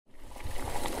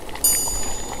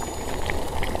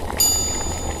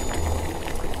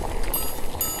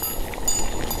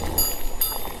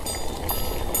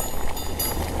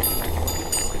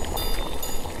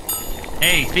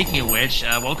speaking of which,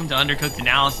 welcome to Undercooked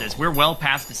Analysis. We're well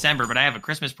past December, but I have a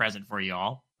Christmas present for you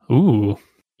all. Ooh.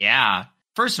 Yeah.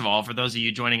 First of all, for those of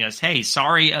you joining us, hey,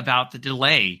 sorry about the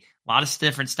delay. A lot of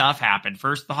different stuff happened.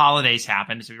 First, the holidays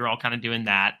happened, so we were all kind of doing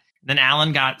that. Then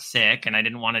Alan got sick, and I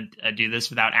didn't want to do this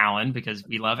without Alan because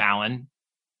we love Alan.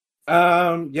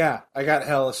 Yeah, I got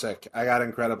hella sick. I got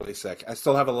incredibly sick. I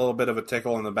still have a little bit of a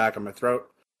tickle in the back of my throat,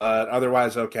 but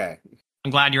otherwise okay.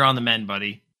 I'm glad you're on the mend,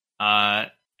 buddy.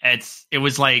 It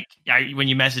was like when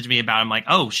you messaged me about it, I'm like,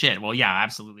 oh shit, well yeah,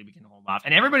 absolutely we can hold off.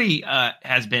 And everybody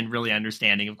has been really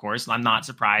understanding, of course. I'm not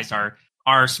surprised.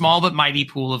 Our small but mighty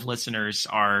pool of listeners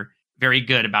are very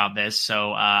good about this,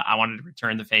 so I wanted to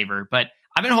return the favor. But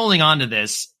I've been holding on to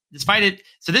this despite it.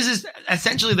 So this is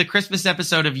essentially the Christmas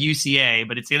episode of UCA,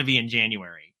 but it's going to be in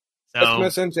January. So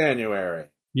Christmas in January.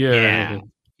 Yeah.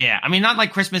 I mean, not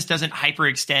like Christmas doesn't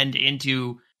hyperextend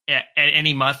into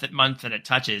any month that it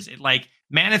touches. It like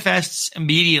manifests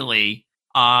immediately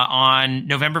on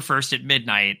November 1st at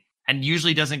midnight and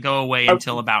usually doesn't go away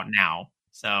until about now.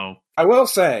 So I will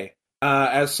say,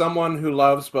 as someone who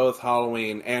loves both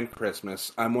Halloween and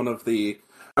Christmas, I'm one of the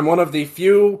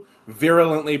few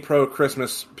virulently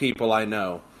pro-Christmas people I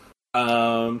know.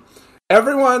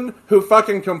 Everyone who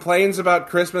fucking complains about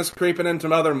Christmas creeping into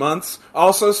other months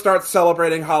also starts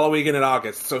celebrating Halloween in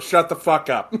August, so shut the fuck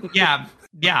up. Yeah,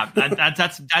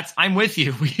 that's I'm with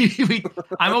you.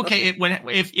 I'm okay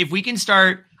if we can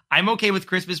start. I'm okay with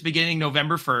Christmas beginning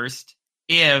November 1st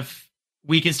if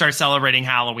we can start celebrating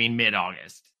Halloween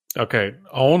mid-August. Okay,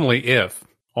 only if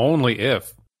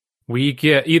we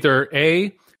get either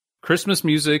A, Christmas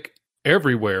music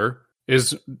everywhere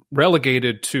is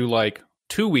relegated to like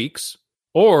 2 weeks,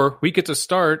 or we get to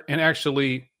start and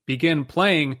actually begin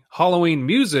playing Halloween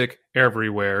music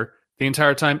everywhere the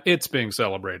entire time it's being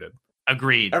celebrated.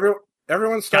 Agreed.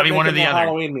 Everyone's starting one or the other.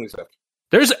 Halloween music.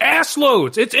 There's ass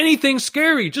loads. It's anything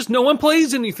scary. Just no one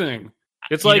plays anything.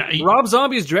 It's like Rob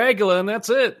Zombie's Dracula, and that's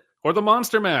it. Or the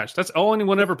Monster Mash. That's all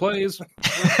anyone ever plays.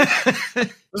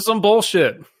 This is some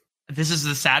bullshit. This is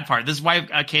the sad part. This is why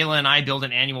Kayla and I build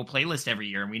an annual playlist every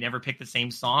year, and we never pick the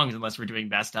same songs unless we're doing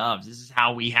best ofs. This is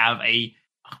how we have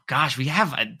we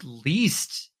have at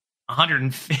least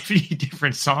 150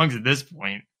 different songs at this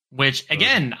point. Which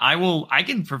again, I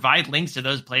can provide links to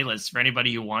those playlists for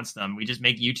anybody who wants them. We just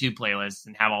make YouTube playlists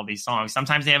and have all these songs.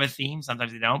 Sometimes they have a theme,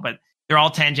 sometimes they don't, but they're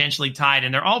all tangentially tied,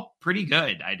 and they're all pretty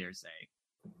good, I dare say.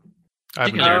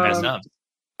 Particularly our best ofs.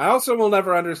 I also will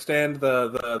never understand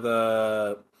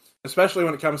the especially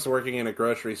when it comes to working in a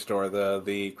grocery store,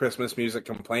 the Christmas music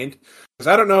complaint. Because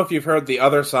I don't know if you've heard the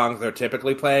other songs they're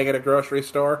typically playing at a grocery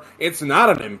store. It's not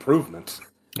an improvement.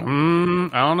 I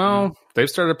don't know. They've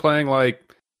started playing like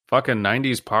fucking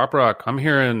 90s pop rock. I'm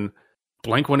hearing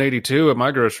Blink-182 at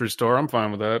my grocery store. I'm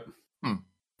fine with that.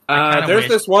 There's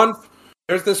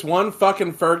this one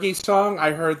fucking Fergie song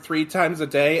I heard 3 times a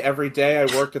day, every day I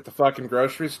worked at the fucking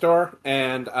grocery store,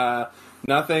 and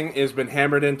nothing has been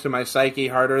hammered into my psyche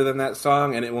harder than that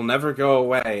song, and it will never go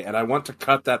away, and I want to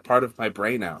cut that part of my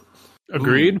brain out.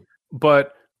 Agreed, Ooh.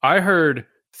 But I heard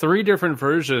 3 different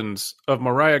versions of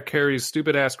Mariah Carey's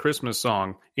stupid-ass Christmas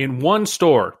song in one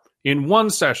store, in one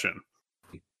session.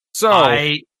 So,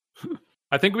 I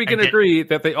think we can agree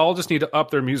that they all just need to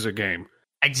up their music game.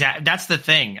 Exactly. That's the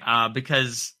thing,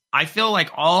 because I feel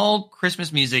like all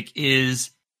Christmas music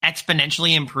is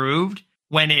exponentially improved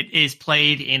when it is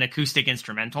played in acoustic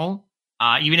instrumental.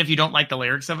 Even if you don't like the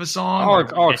lyrics of a song,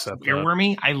 I'll accept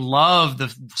earwormy. I love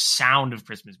the sound of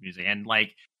Christmas music, and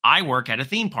like I work at a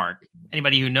theme park.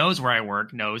 Anybody who knows where I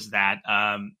work knows that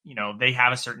they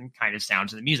have a certain kind of sound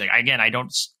to the music. Again, I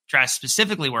don't stress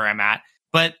specifically where I'm at,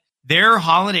 but their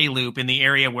holiday loop in the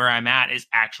area where I'm at is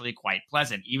actually quite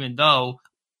pleasant, even though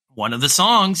one of the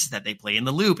songs that they play in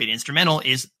the loop in instrumental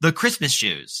is the Christmas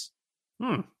Shoes.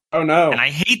 Oh no. And I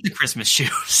hate the Christmas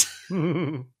Shoes.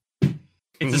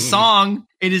 It's a song.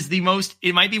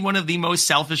 It might be one of the most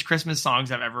selfish Christmas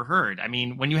songs I've ever heard. I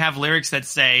mean, when you have lyrics that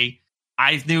say,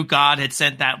 I knew God had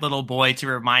sent that little boy to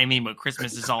remind me what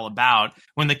Christmas is all about.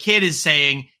 When the kid is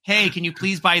saying, hey, can you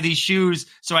please buy these shoes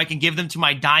so I can give them to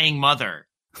my dying mother?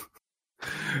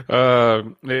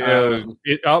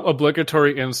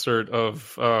 Obligatory insert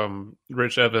of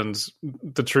Rich Evans,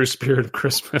 The True Spirit of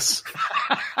Christmas.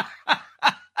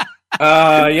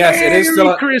 Yes, it is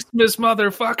still Christmas,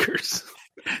 motherfuckers.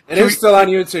 It is still on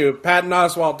YouTube. Patton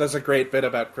Oswalt does a great bit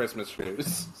about Christmas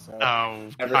shoes. So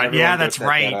yeah, that's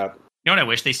right. You know what I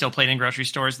wish they still played in grocery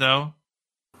stores, though?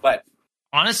 What?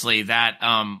 Honestly, that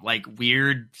like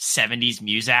weird 70s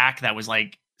muzak that was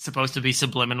like supposed to be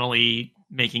subliminally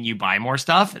making you buy more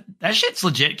stuff. That shit's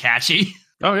legit catchy.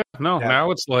 Oh yeah, no. Yeah. Now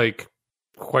it's like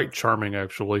Quite charming,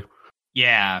 actually.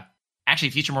 Yeah. Actually,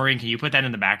 Future Maureen, can you put that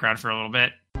in the background for a little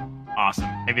bit? Awesome.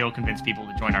 Maybe it'll convince people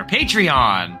to join our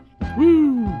Patreon.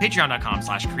 Woo!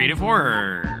 Patreon.com/creative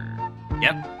horror.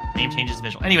 Yep. Name changes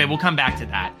visual. Anyway, we'll come back to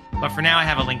that. But for now, I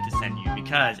have a link to send you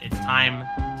because it's time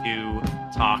to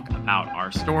talk about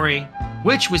our story,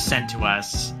 which was sent to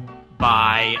us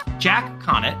by Jack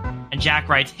Connett. And Jack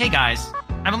writes, "Hey guys,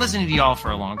 I've been listening to y'all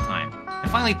for a long time. I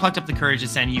finally plucked up the courage to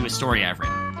send you a story I've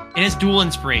written. It has dual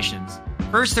inspirations.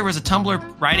 First, there was a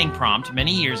Tumblr writing prompt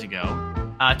many years ago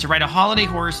to write a holiday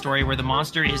horror story where the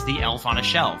monster is the elf on a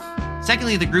shelf.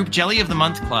 Secondly, the group Jelly of the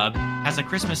Month Club has a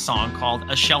Christmas song called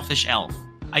A Shellfish Elf.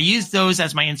 I used those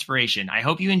as my inspiration. I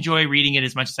hope you enjoy reading it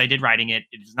as much as I did writing it.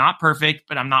 It is not perfect,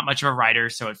 but I'm not much of a writer,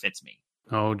 so it fits me."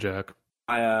 Oh, Jack.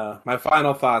 My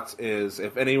final thoughts is,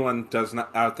 if anyone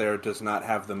out there does not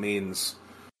have the means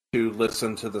to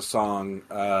listen to the song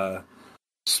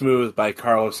Smooth by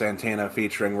Carlos Santana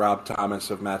featuring Rob Thomas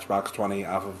of Matchbox 20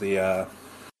 off of the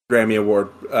Grammy Award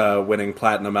winning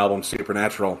platinum album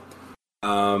Supernatural,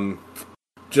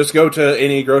 just go to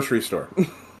any grocery store.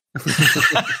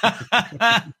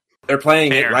 They're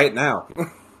playing it right now.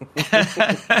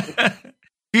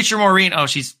 Future Maureen,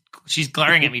 she's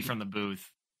glaring at me from the booth.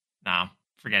 No,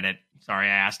 forget it. Sorry,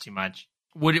 I asked too much.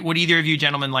 Would either of you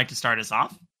gentlemen like to start us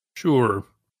off? Sure.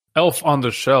 Elf on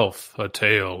the Shelf, a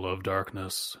tale of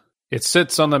darkness. It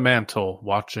sits on the mantle,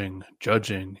 watching,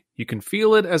 judging. You can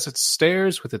feel it as it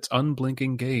stares with its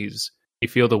unblinking gaze. You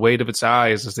feel the weight of its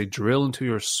eyes as they drill into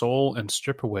your soul and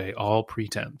strip away all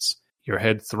pretense. Your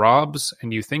head throbs,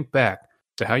 and you think back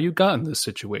to how you got in this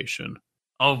situation.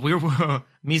 Oh, we're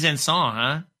mise en scène,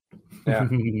 huh? Yeah.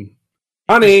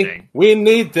 Honey, we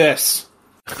need this,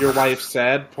 your wife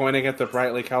said, pointing at the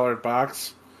brightly colored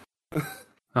box.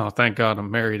 Oh, thank God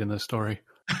I'm married in this story.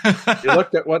 You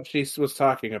looked at what she was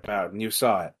talking about, and you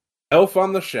saw it. Elf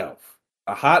on the Shelf.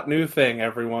 A hot new thing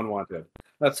everyone wanted.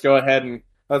 Let's go ahead and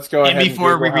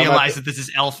before we realize that this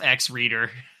is Elf X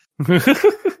Reader.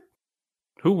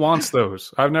 Who wants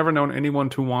those? I've never known anyone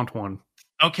to want one.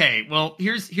 Okay, well,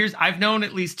 here's I've known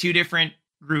at least two different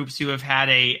groups who have had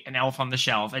an Elf on the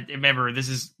Shelf. I remember, this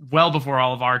is well before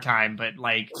all of our time, but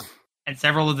and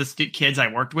several of the kids I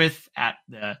worked with at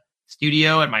the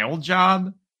studio at my old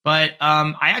job. But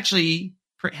I actually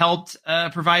helped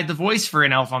provide the voice for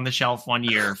an Elf on the Shelf one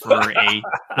year for a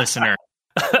listener.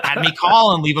 Had me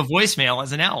call and leave a voicemail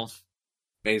as an elf.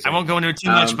 Amazing. I won't go into it too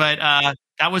much, but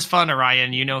that was fun,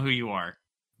 Orion. You know who you are.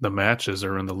 The matches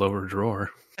are in the lower drawer.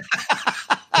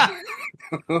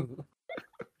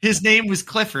 His name was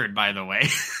Clifford, by the way.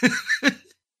 It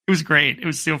was great. It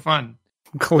was so fun.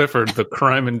 Clifford, the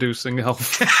crime-inducing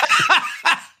elf.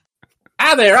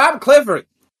 Hi there, I'm Clifford.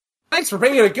 Thanks for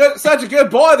being such a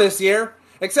good boy this year.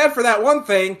 Except for that one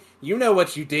thing, you know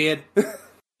what you did.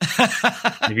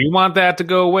 If you want that to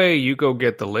go away, you go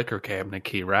get the liquor cabinet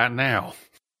key right now.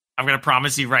 I'm going to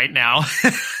promise you right now.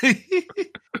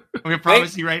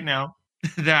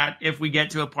 That if we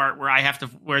get to a part where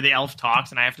where the elf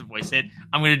talks and I have to voice it,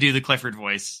 I'm going to do the Clifford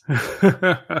voice.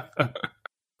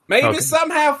 Maybe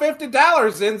somehow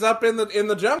 $50 ends up in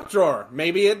the junk drawer.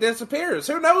 Maybe it disappears.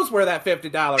 Who knows where that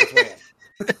 $50 went?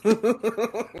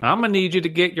 I'm going to need you to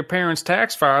get your parents'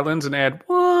 tax filings and add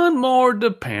one more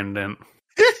dependent.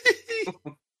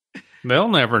 They'll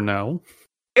never know.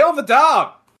 Kill the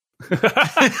dog.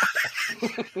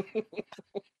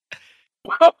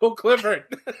 Whoa, Clifford.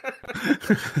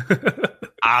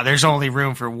 There's only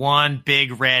room for one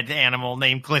big red animal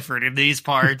named Clifford in these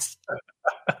parts.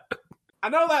 I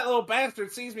know that little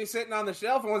bastard sees me sitting on the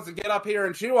shelf and wants to get up here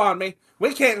and chew on me.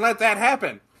 We can't let that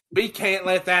happen. We can't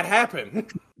let that happen.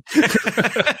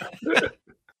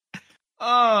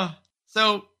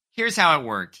 So here's how it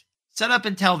worked. Set up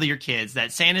and tell your kids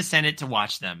that Santa sent it to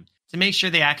watch them, to make sure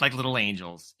they act like little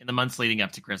angels in the months leading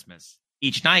up to Christmas.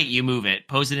 Each night you move it,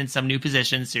 pose it in some new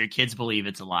position so your kids believe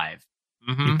it's alive.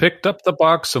 Mm-hmm. You picked up the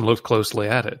box and looked closely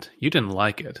at it. You didn't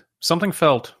like it. Something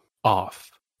felt off.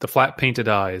 The flat painted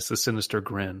eyes, the sinister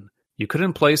grin. You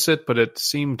couldn't place it, but it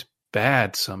seemed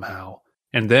bad somehow.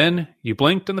 And then you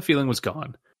blinked and the feeling was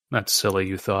gone. That's silly,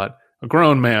 you thought. A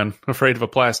grown man, afraid of a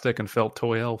plastic and felt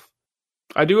toy elf.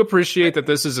 I do appreciate that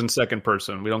this is in second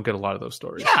person. We don't get a lot of those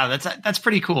stories. Yeah, that's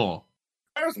pretty cool.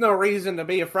 There's no reason to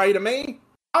be afraid of me.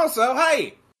 Also,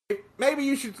 hey, maybe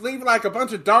you should leave like a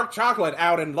bunch of dark chocolate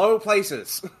out in low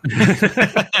places.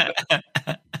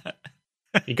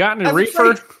 You got any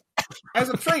reefer? As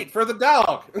a treat for the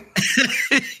dog.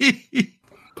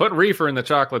 Put reefer in the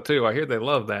chocolate too. I hear they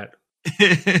love that.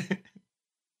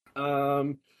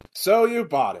 So you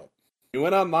bought it. You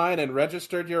went online and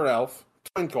registered your elf,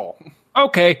 Twinkle.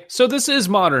 Okay, so this is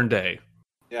modern day.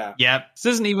 Yeah. Yep. This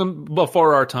isn't even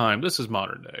before our time. This is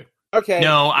modern day. Okay.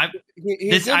 No, I wasn't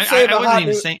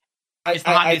even saying it's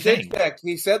the hot new thing. Check.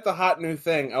 He said the hot new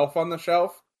thing, Elf on the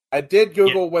Shelf. I did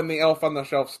Google when the Elf on the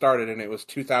Shelf started, and it was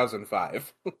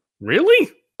 2005.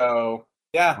 Really? So,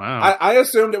 yeah. Wow. I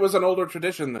assumed it was an older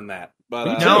tradition than that.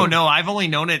 But No, I've only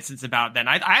known it since about then.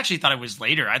 I actually thought it was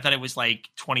later. I thought it was like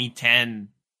 2010.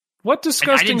 What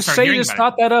disgusting sadist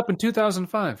thought that up in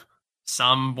 2005?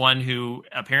 Someone who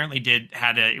apparently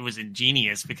it was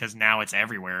ingenious because now it's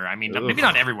everywhere. I mean, maybe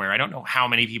not everywhere. I don't know how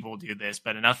many people do this,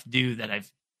 but enough do that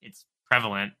it's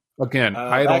prevalent. Again,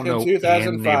 I don't know.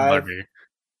 2005,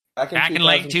 back in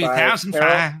late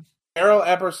 2005. Carol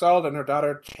Ebersole and her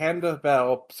daughter Chanda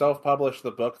Bell self-published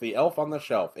the book The Elf on the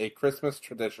Shelf, A Christmas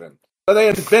Tradition. So they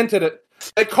invented it.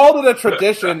 They called it a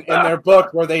tradition in their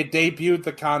book where they debuted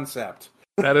the concept.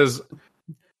 That is,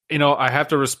 I have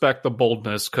to respect the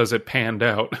boldness because it panned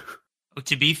out.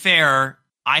 To be fair,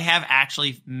 I have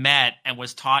actually met and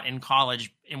was taught in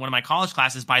college, in one of my college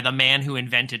classes, by the man who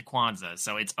invented Kwanzaa,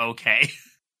 so it's okay.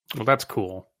 Well, that's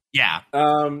cool. Yeah.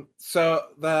 So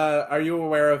are you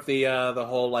aware of the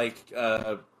whole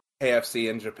KFC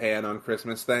in Japan on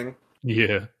Christmas thing?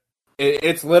 Yeah.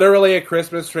 It's literally a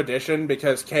Christmas tradition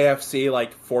because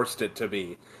KFC forced it to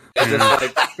be.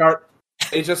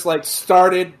 They just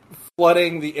started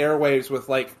flooding the airwaves with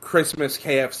Christmas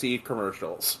KFC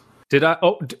commercials.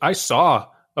 I saw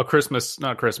a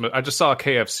not Christmas. I just saw a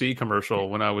KFC commercial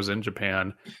when I was in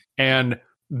Japan, and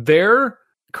their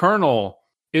colonel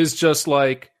is just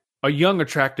like a young,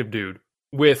 attractive dude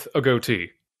with a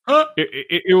goatee. Huh?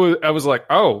 It was. I was like,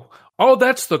 oh,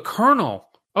 that's the colonel.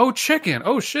 Oh, chicken.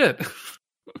 Oh, shit.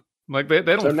 They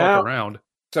don't fuck around.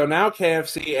 So now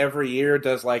KFC every year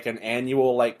does an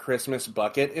annual Christmas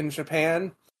bucket in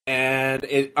Japan, and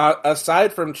it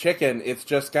aside from chicken, it's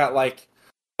just got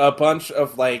a bunch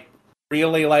of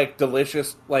really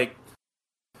delicious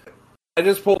I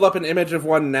just pulled up an image of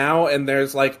one now, and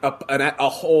there's a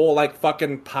whole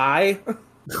fucking pie,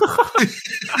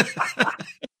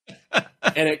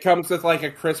 and it comes with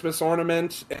a Christmas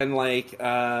ornament and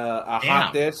a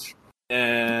hot dish,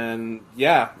 and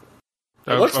yeah,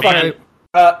 it looks fun.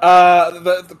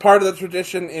 The part of the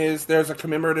tradition is there's a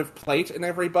commemorative plate in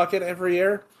every bucket every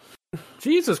year.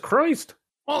 Jesus Christ!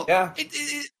 Well, yeah.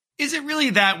 Is it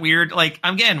really that weird?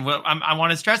 Again, I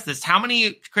want to stress this. How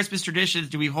many Christmas traditions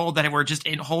do we hold that were just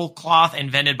in whole cloth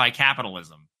invented by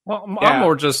capitalism? Well, I'm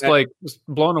more just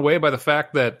blown away by the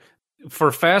fact that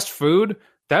for fast food,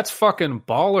 that's fucking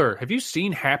baller. Have you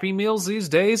seen Happy Meals these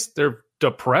days? They're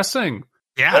depressing.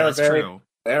 Yeah, that's true.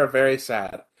 They're very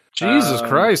sad. Jesus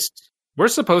Christ. We're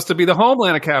supposed to be the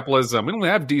homeland of capitalism. We don't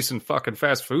have decent fucking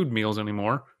fast food meals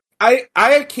anymore.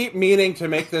 I keep meaning to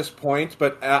make this point,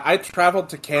 but I traveled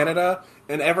to Canada,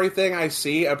 and everything I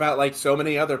see about so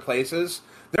many other places,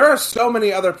 there are so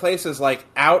many other places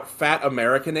out fat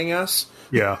Americaning us.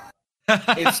 Yeah.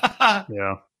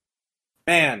 Yeah.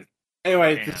 Man.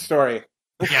 Anyway, the story.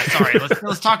 Yeah, sorry.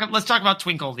 Let's talk about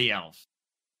Twinkle the Elf.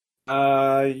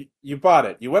 You bought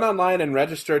it. You went online and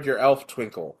registered your elf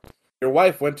Twinkle. Your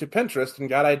wife went to Pinterest and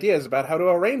got ideas about how to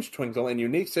arrange Twinkle in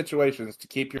unique situations to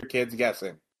keep your kids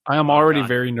guessing. I am already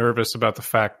very nervous about the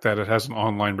fact that it has an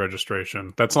online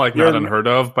registration. That's not unheard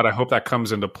of, but I hope that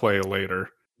comes into play later.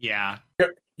 Yeah.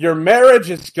 Your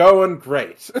marriage is going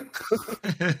great.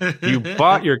 You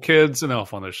bought your kids an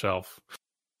Elf on the Shelf.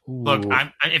 Ooh. Look,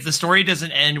 if the story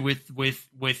doesn't end with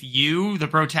you, the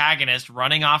protagonist,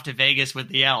 running off to Vegas with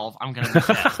the elf, I'm going to be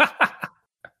dead.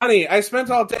 Honey, I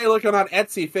spent all day looking on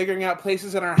Etsy figuring out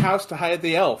places in our house to hide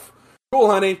the elf.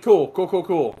 Cool, honey.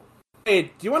 Cool. Hey,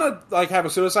 do you want to have a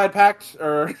suicide pact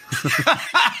or?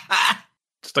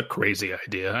 Just a crazy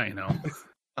idea, I know.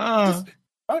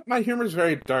 My humor's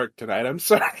very dark tonight. I'm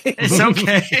sorry. It's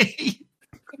okay.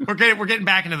 We're getting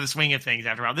back into the swing of things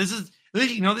after a while. This is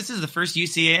the first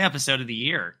UCA episode of the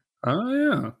year. Oh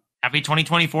yeah. Happy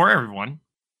 2024, everyone.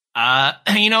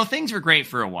 Things were great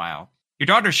for a while. Your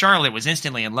daughter Charlotte was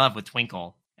instantly in love with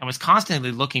Twinkle and was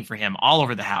constantly looking for him all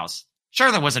over the house.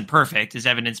 Charlotte wasn't perfect, as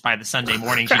evidenced by the Sunday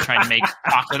morning she tried to make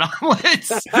chocolate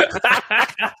omelets.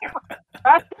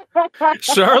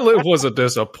 Charlotte was a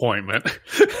disappointment.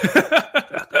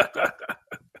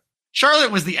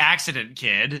 Charlotte was the accident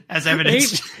kid, as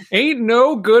evidenced. Ain't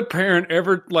no good parent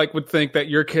ever would think that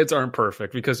your kids aren't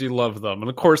perfect because you love them, and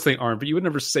of course they aren't. But you would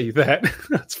never say that.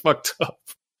 That's fucked up.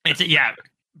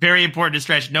 Very important to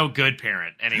stretch. No good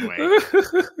parent, anyway.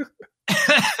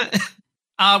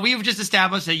 We've just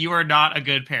established that you are not a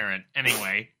good parent,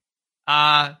 anyway.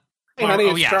 Hey, honey,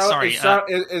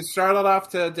 is Charlotte off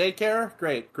to daycare?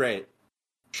 Great.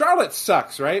 Charlotte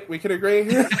sucks, right? We can agree.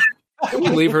 Can we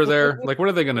leave her there? Like, what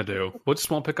are they going to do? We'll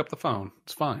just won't pick up the phone.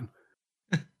 It's fine.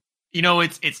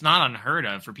 It's not unheard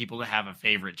of for people to have a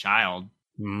favorite child.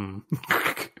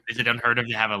 Is it unheard of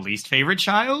to have a least favorite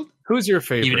child? Who's your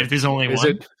favorite? Even if there's only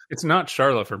one? It's not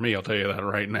Charlotte for me, I'll tell you that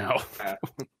right now.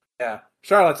 Yeah.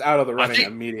 Charlotte's out of the running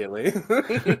immediately.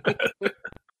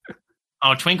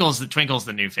 Oh, Twinkle's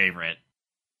the new favorite.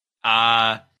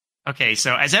 Okay,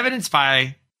 so as evidenced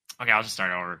by... Okay, I'll just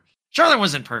start over. Charlotte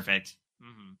wasn't perfect.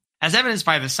 As evidenced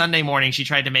by the Sunday morning, she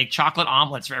tried to make chocolate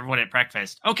omelets for everyone at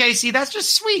breakfast. Okay, see, that's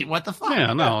just sweet. What the fuck?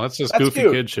 Yeah, no, that's goofy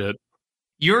kid shit.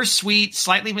 Your sweet,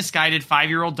 slightly misguided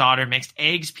 5-year-old daughter mixed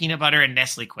eggs, peanut butter, and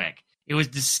Nestle Quick. It was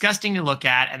disgusting to look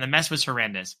at, and the mess was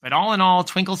horrendous. But all in all,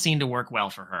 Twinkle seemed to work well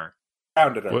for her.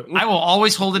 Pounded her. I will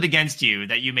always hold it against you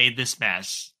that you made this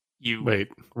mess. Wait,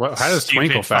 how does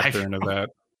Twinkle factor into that?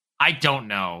 I don't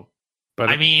know. But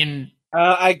I mean...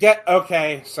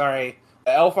 Okay, sorry.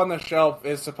 The elf on the shelf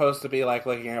is supposed to be like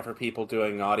looking out for people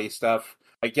doing naughty stuff.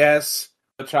 I guess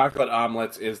the chocolate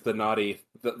omelets is the naughty,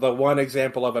 the one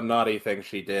example of a naughty thing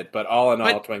she did. But all in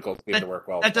all, Twinkle seemed to work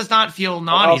well. That does not feel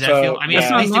naughty. Also,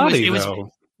 it was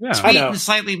sweet and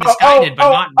slightly misguided, but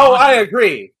not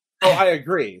naughty. I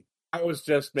agree. I was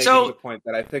just making the point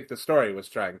that I think the story was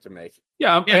trying to make.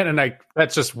 Yeah. And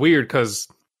that's just weird because,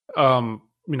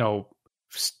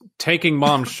 taking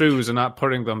mom's shoes and not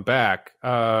putting them back.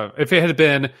 If it had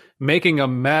been making a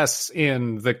mess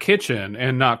in the kitchen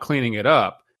and not cleaning it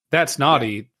up, that's naughty.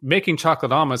 Yeah. Making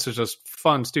chocolate omelets is just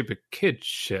fun, stupid kid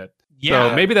shit. Yeah.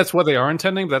 So maybe that's what they are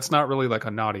intending, but that's not really like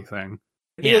a naughty thing.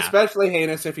 It'd be especially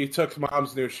heinous if you took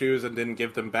mom's new shoes and didn't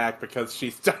give them back because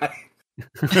she's dying.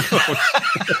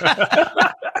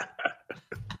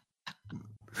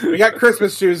 We got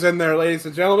Christmas shoes in there, ladies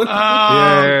and gentlemen.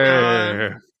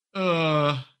 Yeah.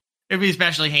 It'd be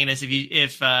especially heinous if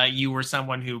you were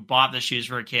someone who bought the shoes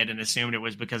for a kid and assumed it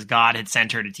was because God had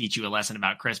sent her to teach you a lesson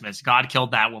about Christmas. God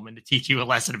killed that woman to teach you a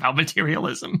lesson about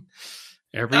materialism.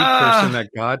 Every person that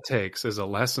God takes is a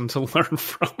lesson to learn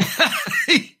from.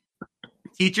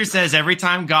 Teacher says every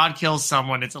time God kills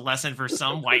someone, it's a lesson for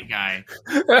some white guy.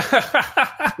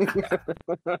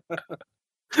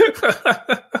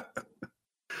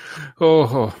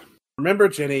 Oh. Remember,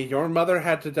 Jenny, your mother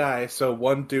had to die so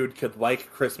one dude could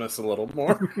like Christmas a little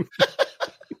more.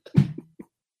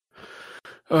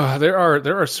 There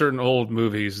are certain old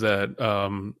movies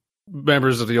that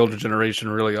members of the older generation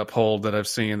really uphold that I've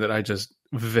seen that I just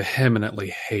vehemently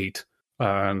hate.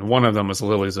 And one of them is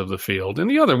Lilies of the Field, and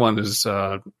the other one is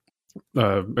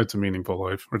It's a Meaningful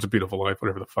Life, or It's a Beautiful Life,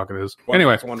 whatever the fuck it is.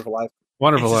 Anyway, It's a Wonderful Life.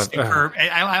 Wonderful Life.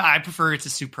 I prefer It's a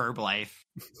Superb Life.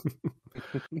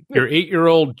 Your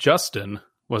 8-year-old Justin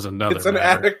was another. It's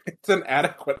an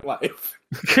adequate life.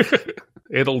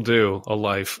 It'll do a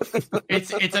life.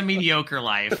 It's a mediocre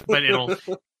life, but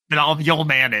you'll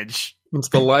manage. It's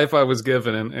the life I was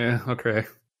given, and okay.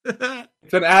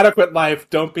 It's an adequate life.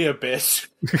 Don't be a bitch.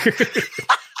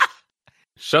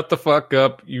 Shut the fuck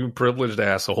up, you privileged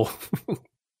asshole.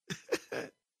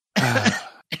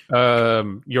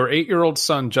 Your 8-year-old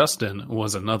son, Justin,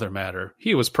 was another matter.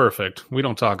 He was perfect. We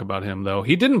don't talk about him, though.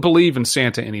 He didn't believe in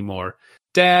Santa anymore.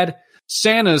 Dad,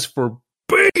 Santa's for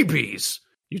babies.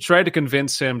 You tried to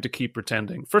convince him to keep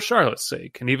pretending, for Charlotte's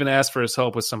sake, and even asked for his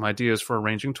help with some ideas for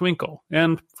arranging Twinkle.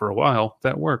 And, for a while,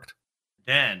 that worked.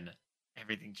 Then,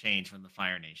 everything changed when the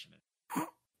Fire Nation...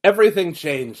 Everything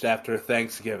changed after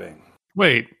Thanksgiving.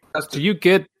 Wait, do you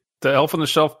get the Elf on the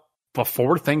Shelf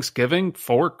before Thanksgiving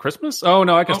for Christmas? Oh,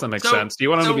 no, I guess that makes sense. You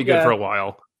want them to be good for a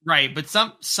while. Right, but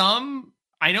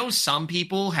I know some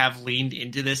people have leaned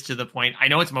into this to the point. I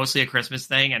know it's mostly a Christmas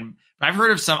thing, but I've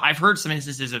heard some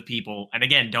instances of people, and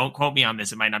again, don't quote me on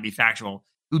this, it might not be factual,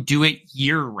 who do it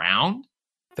year round.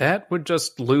 That would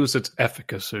just lose its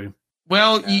efficacy.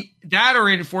 Well, that or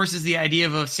it enforces the idea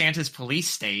of a Santa's police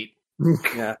state.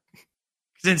 Yeah.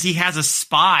 Since he has a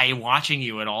spy watching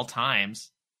you at all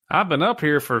times. I've been up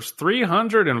here for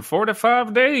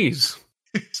 345 days.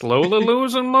 Slowly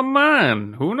losing my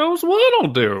mind. Who knows what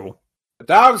I'll do? The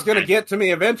dog's going to get to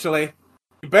me eventually.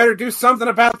 You better do something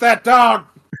about that dog.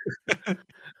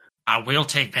 I will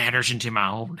take matters into my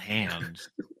own hands.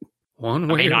 I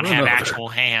may not have actual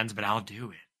hands, but I'll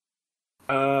do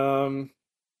it.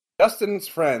 Justin's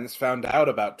friends found out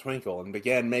about Twinkle and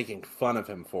began making fun of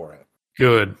him for it.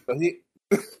 Good. So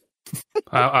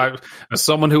I, as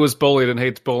someone who was bullied and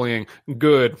hates bullying,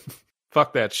 good.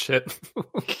 Fuck that shit.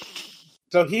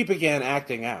 So he began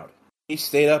acting out. He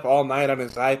stayed up all night on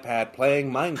his iPad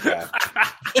playing Minecraft.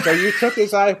 So you took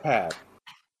his iPad.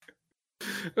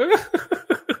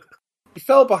 He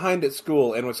fell behind at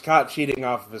school and was caught cheating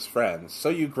off of his friends, so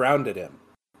you grounded him.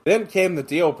 Then came the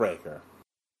deal breaker.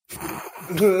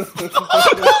 I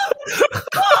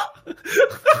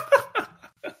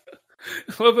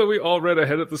love that we all read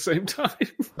ahead at the same time.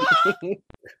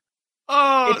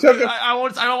 I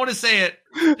don't want to say it.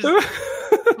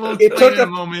 It took a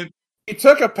moment. He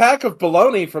took a pack of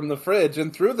bologna from the fridge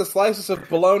and threw the slices of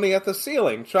bologna at the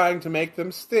ceiling, trying to make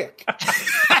them stick.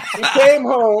 He came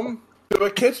home to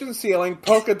a kitchen ceiling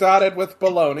polka-dotted with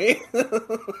bologna.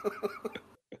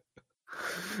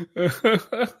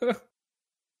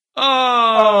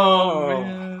 Oh,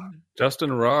 man.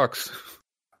 Justin rocks.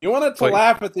 You wanted to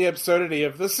laugh at the absurdity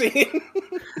of the scene.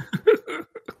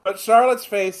 But Charlotte's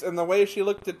face and the way she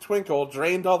looked at Twinkle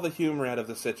drained all the humor out of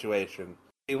the situation.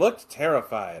 He looked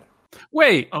terrified.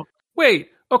 Wait.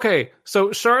 Okay,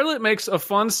 so Charlotte makes a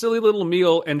fun, silly little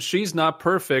meal, and she's not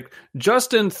perfect.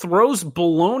 Justin throws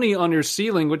bologna on your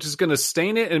ceiling, which is going to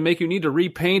stain it and make you need to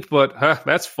repaint, but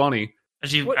that's funny.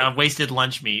 She wasted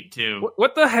lunch meat, too.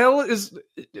 What the hell is...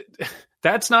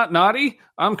 That's not naughty?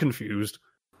 I'm confused.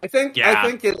 I think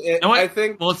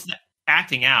it's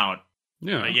acting out.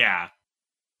 Yeah. But yeah.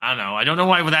 I don't know. I don't know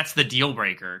why that's the deal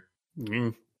breaker.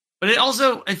 Mm. But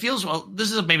it feels, well,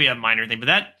 this is maybe a minor thing,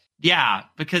 but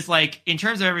because like in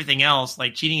terms of everything else,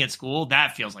 like cheating at school,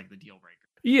 that feels like the deal breaker.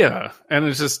 Yeah. And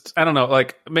it's just, I don't know,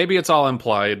 like maybe it's all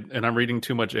implied and I'm reading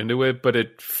too much into it, but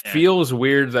it feels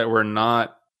weird that we're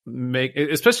not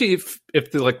especially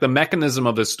if the mechanism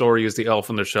of this story is the elf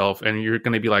on the shelf and you're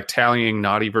going to be like tallying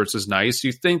naughty versus nice,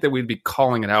 you think that we'd be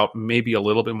calling it out maybe a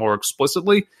little bit more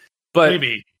explicitly, but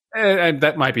maybe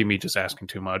that might be me just asking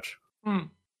too much.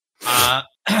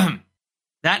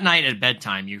 That night at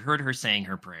bedtime, you heard her saying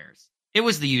her prayers. It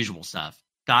was the usual stuff.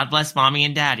 God bless Mommy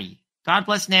and Daddy. God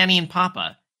bless Nanny and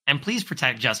Papa. And please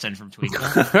protect Justin from Twinkle.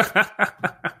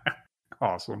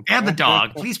 Awesome. And the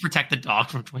dog. Please protect the dog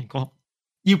from Twinkle.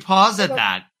 You paused at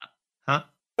that. Huh?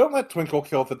 Don't let Twinkle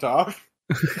kill the dog.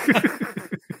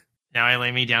 Now I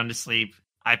lay me down to sleep.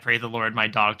 I pray the Lord my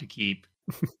dog to keep.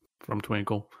 From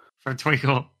Twinkle. From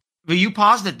Twinkle. But you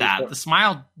paused at that. The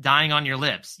smile dying on your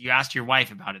lips. You asked your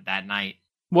wife about it that night.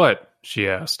 What? She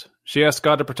asked. She asked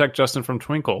God to protect Justin from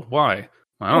Twinkle. Why?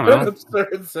 I don't know. What an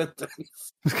absurd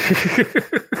sentence.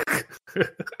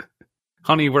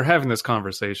 Honey, we're having this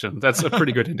conversation. That's a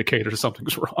pretty good indicator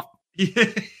something's wrong.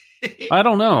 I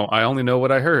don't know. I only know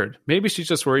what I heard. Maybe she's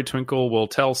just worried Twinkle will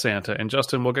tell Santa and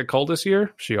Justin will get cold this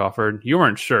year, she offered. You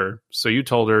weren't sure, so you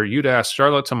told her you'd ask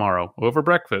Charlotte tomorrow over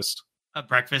breakfast. A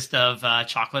breakfast of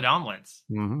chocolate omelets.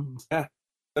 Mm-hmm. Yeah.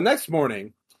 The next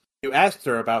morning, you asked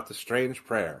her about the strange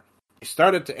prayer. She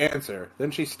started to answer,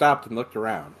 then she stopped and looked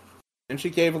around. Then she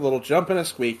gave a little jump and a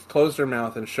squeak, closed her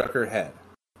mouth, and shook her head.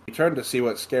 You turned to see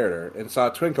what scared her, and saw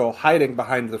Twinkle hiding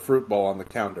behind the fruit bowl on the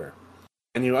counter.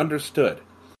 And you understood.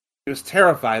 She was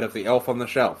terrified of the elf on the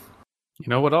shelf. You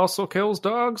know what also kills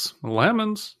dogs?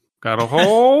 Lemons. Got a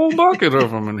whole bucket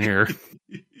of them in here.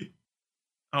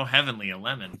 Oh, heavenly, a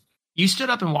lemon. You stood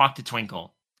up and walked to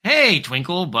Twinkle. Hey,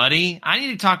 Twinkle, buddy. I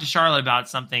need to talk to Charlotte about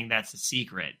something that's a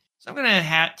secret. So I'm going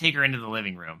to take her into the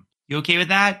living room. You okay with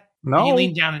that? No. And you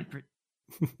lean down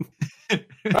and...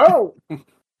 Oh!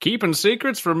 Keeping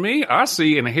secrets from me? I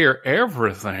see and hear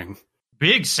everything.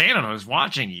 Big Santa is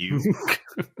watching you.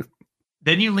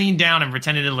 Then you leaned down and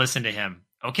pretended to listen to him.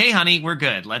 Okay, honey, we're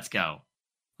good. Let's go.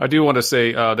 I do want to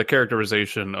say the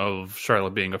characterization of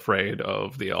Charlotte being afraid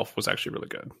of the elf was actually really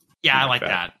good. Yeah, I like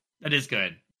that. That is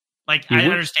good. Like, I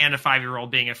understand a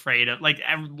 5-year-old being afraid of, like,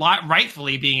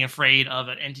 rightfully being afraid of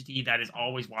an entity that is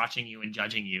always watching you and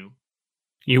judging you.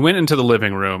 You went into the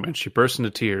living room, and she burst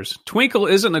into tears. Twinkle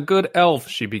isn't a good elf,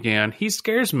 she began. He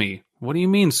scares me. What do you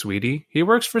mean, sweetie? He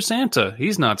works for Santa.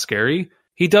 He's not scary.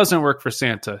 He doesn't work for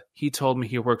Santa. He told me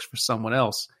he works for someone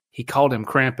else. He called him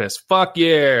Krampus. Fuck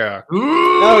yeah.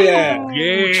 Ooh, oh, yeah.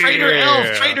 Yeah. Traitor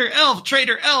elf, traitor elf,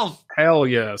 traitor elf. Hell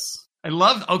yes. I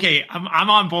love, okay, I'm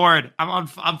on board. I'm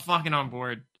fucking on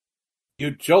board.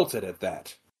 You jolted at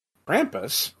that.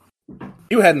 Krampus?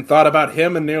 You hadn't thought about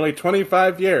him in nearly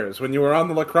 25 years when you were on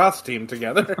the lacrosse team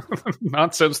together.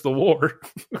 Not since the war.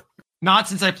 Not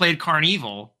since I played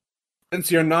Carnival.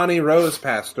 Since your Nanny Rose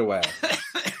passed away.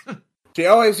 She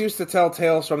always used to tell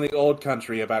tales from the old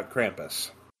country about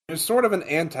Krampus. He was sort of an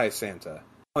anti-Santa,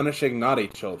 punishing naughty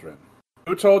children.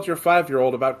 Who told your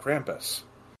 5-year-old about Krampus?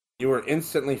 You were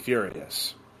instantly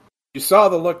furious. She saw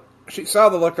the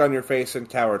look on your face and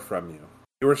cowered from you.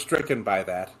 You were stricken by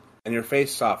that, and your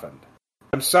face softened.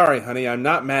 I'm sorry, honey, I'm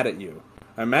not mad at you.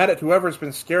 I'm mad at whoever's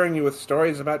been scaring you with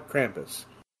stories about Krampus.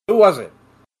 Who was it?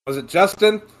 Was it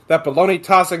Justin? That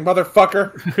baloney-tossing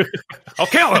motherfucker? I'll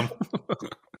kill him!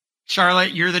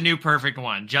 Charlotte, you're the new perfect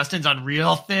one. Justin's on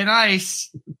real thin ice.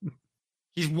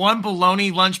 He's one bologna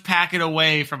lunch packet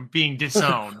away from being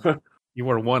disowned. You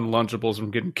are one Lunchables from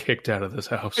getting kicked out of this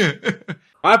house.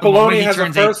 My bologna has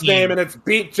a first name, and it's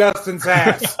Beat Justin's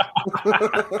ass.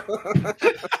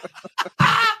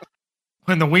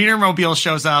 When the Wienermobile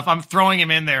shows up, I'm throwing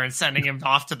him in there and sending him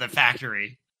off to the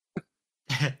factory.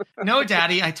 No,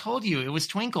 Daddy, I told you, it was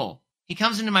Twinkle. He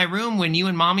comes into my room when you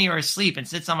and Mommy are asleep and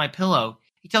sits on my pillow.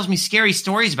 He tells me scary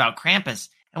stories about Krampus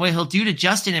and what he'll do to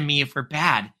Justin and me if we're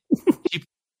bad.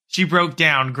 She broke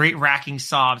down, great racking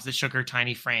sobs that shook her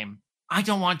tiny frame. I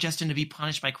don't want Justin to be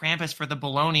punished by Krampus for the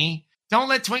baloney. Don't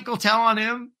let Twinkle tell on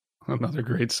him. Another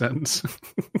great sentence.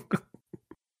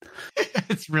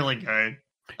 It's really good.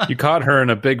 You caught her in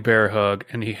a big bear hug,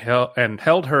 and he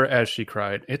held her as she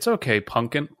cried. It's okay,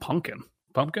 pumpkin,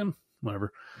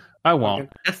 whatever. I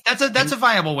won't. That's a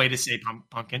viable way to say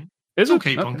pumpkin. It's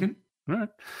okay, pumpkin. All right.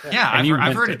 Yeah,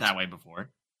 I've heard it that way before.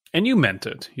 And you meant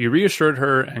it. You reassured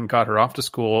her and got her off to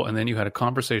school, and then you had a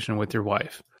conversation with your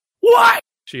wife. What?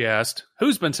 She asked.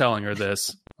 Who's been telling her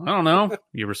this? I don't know.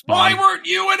 You respond. Why weren't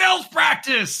you in elf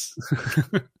practice?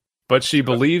 But she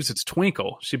believes it's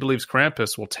Twinkle. She believes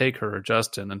Krampus will take her or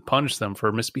Justin and punish them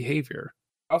for misbehavior.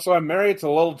 Also, I'm married to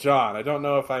Lil Jon. I don't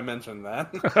know if I mentioned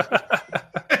that.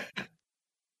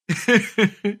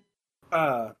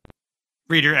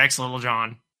 Reader X Little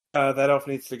John. That elf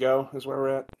needs to go, is where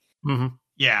we're at. Mm-hmm.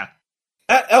 Yeah.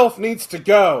 That elf needs to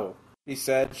go, he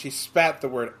said. She spat the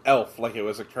word elf like it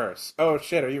was a curse. Oh,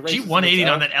 shit, are you racist? She 180'd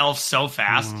on that elf so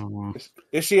fast.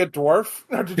 Is she a dwarf?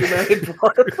 Or did you marry a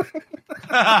dwarf?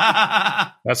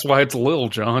 That's why it's Lil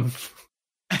Jon.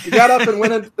 You got up and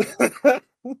went in...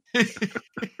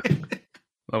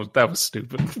 That was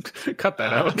stupid. Cut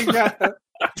that out.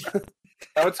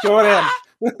 Oh, it's going in.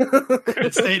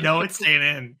 It's staying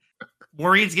in.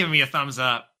 Maureen's giving me a thumbs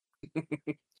up.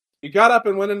 You got up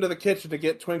and went into the kitchen to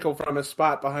get Twinkle from his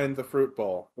spot behind the fruit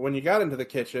bowl. When you got into the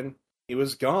kitchen, he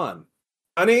was gone.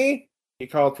 Honey, he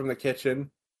called from the kitchen.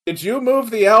 Did you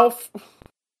move the elf?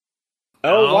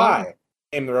 Oh, why?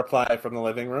 Came the reply from the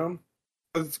living room.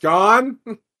 It's gone?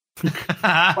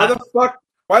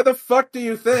 Why the fuck do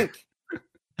you think?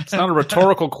 It's not a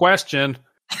rhetorical question.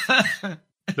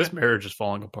 This marriage is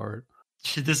falling apart.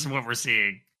 This is what we're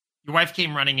seeing. Your wife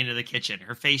came running into the kitchen,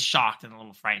 her face shocked and a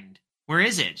little frightened. Where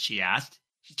is it? She asked.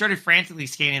 She started frantically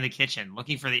scanning the kitchen,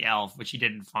 looking for the elf, which she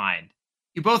didn't find.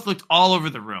 You both looked all over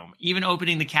the room, even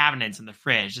opening the cabinets and the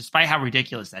fridge, despite how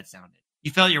ridiculous that sounded.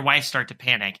 You felt your wife start to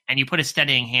panic, and you put a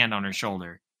steadying hand on her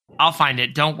shoulder. I'll find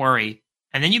it, don't worry.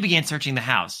 And then you began searching the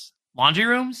house. Laundry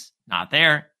rooms? Not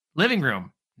there. Living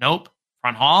room? Nope.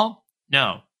 Front hall?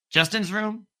 No. Justin's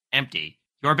room? Empty.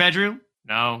 Your bedroom?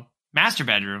 No. Master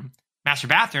bedroom? Master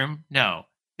bathroom? No.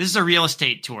 This is a real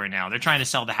estate tour now. They're trying to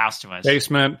sell the house to us.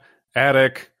 Basement,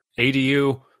 attic,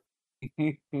 ADU.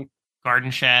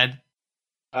 Garden shed.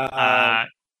 Air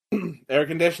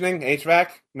conditioning? HVAC?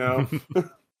 No.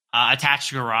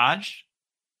 Attached garage?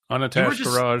 Unattached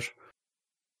garage.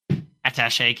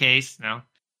 Attaché case? No.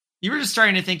 You were just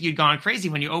starting to think you'd gone crazy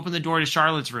when you opened the door to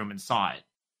Charlotte's room and saw it.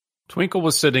 Twinkle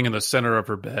was sitting in the center of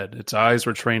her bed. Its eyes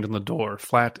were trained on the door,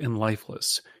 flat and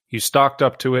lifeless. You stalked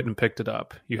up to it and picked it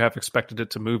up. You half expected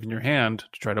it to move in your hand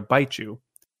to try to bite you.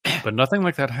 But nothing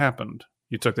like that happened.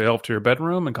 You took the elf to your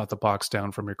bedroom and got the box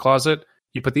down from your closet.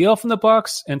 You put the elf in the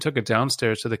box and took it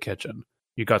downstairs to the kitchen.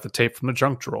 You got the tape from the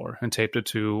junk drawer and taped it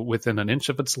to within an inch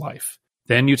of its life.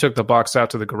 Then you took the box out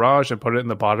to the garage and put it in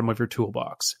the bottom of your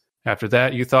toolbox. After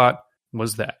that, you thought,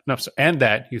 was that? No, and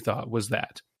that you thought was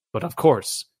that. But of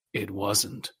course, it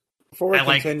wasn't. Before we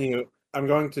continue, I'm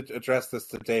going to address this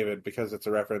to David because it's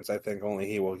a reference I think only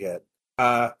he will get.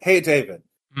 Hey, David.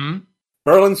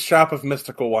 Merlin's Shop of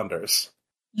Mystical Wonders.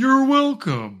 You're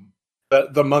welcome.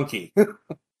 The monkey.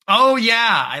 Oh,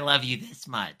 yeah. I love you this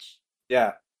much.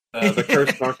 Yeah. The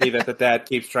cursed monkey that the dad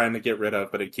keeps trying to get rid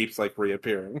of, but it keeps,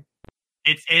 reappearing.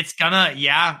 It's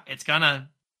gonna.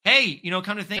 Hey,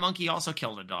 come to think, monkey also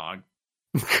killed a dog.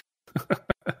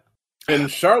 When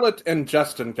Charlotte and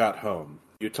Justin got home,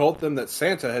 you told them that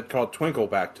Santa had called Twinkle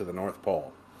back to the North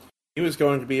Pole. He was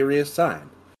going to be reassigned,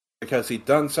 because he'd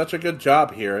done such a good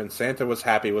job here and Santa was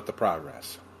happy with the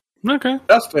progress. Okay.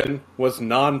 Justin was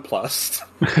nonplussed.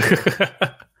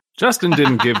 Justin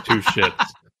didn't give two shits.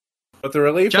 But the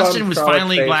relief Justin on was Charlotte's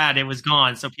finally face, glad it was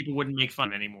gone so people wouldn't make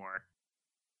fun anymore.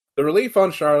 The relief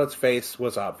on Charlotte's face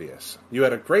was obvious. You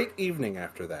had a great evening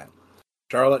after that.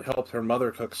 Charlotte helped her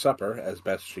mother cook supper as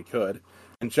best she could,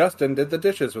 and Justin did the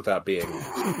dishes without being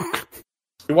asked.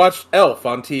 We watched Elf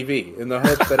on TV in the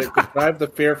hope that it could drive the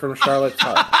fear from Charlotte's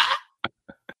heart.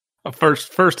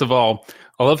 First of all,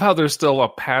 I love how there's still a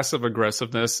passive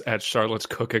aggressiveness at Charlotte's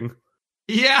cooking.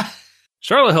 Yeah.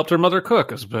 Charlotte helped her mother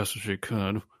cook as best as she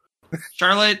could.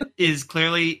 Charlotte is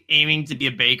clearly aiming to be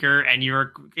a baker, and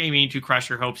you're aiming to crush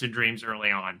her hopes and dreams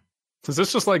early on. Is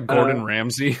this just like Gordon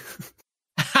Ramsay?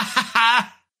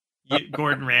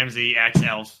 Gordon Ramsay,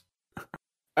 ex-elf.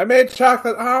 I made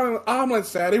chocolate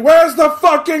omelets, Daddy. Where's the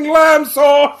fucking lamb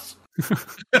sauce?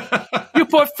 You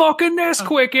put fucking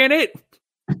Nesquik in it.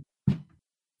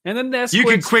 And then Nesquik's you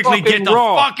can quickly get the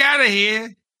fuck out of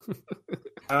here.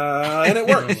 And it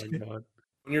worked. Oh my God.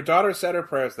 When your daughter said her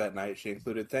prayers that night, she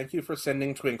included, "Thank you for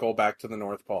sending Twinkle back to the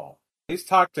North Pole. Please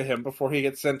talk to him before he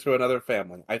gets sent to another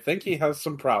family. I think he has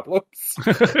some problems."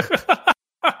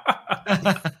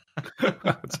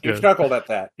 You chuckled at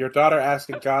that. Your daughter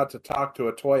asking God to talk to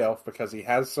a toy elf because he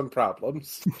has some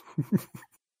problems.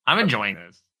 I'm enjoying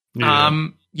this. Yeah.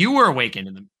 You were awakened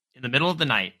in the middle of the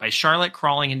night by Charlotte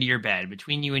crawling into your bed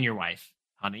between you and your wife.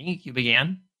 Honey, you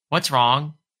began. What's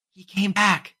wrong? He came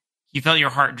back. You felt your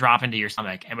heart drop into your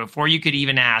stomach, and before you could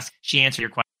even ask, she answered your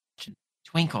question.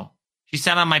 Twinkle. He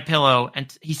sat on my pillow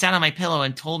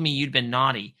and told me you'd been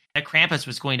naughty, that Krampus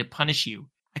was going to punish you.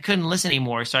 I couldn't listen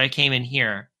anymore, so I came in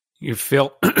here. You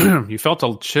felt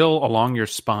a chill along your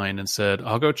spine and said,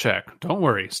 "I'll go check. Don't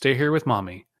worry. Stay here with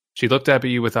Mommy." She looked up at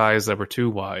you with eyes that were too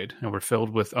wide and were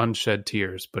filled with unshed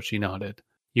tears, but she nodded.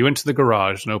 You went to the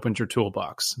garage and opened your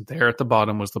toolbox. There at the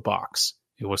bottom was the box.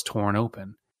 It was torn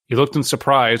open. You looked in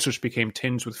surprise, which became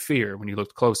tinged with fear when you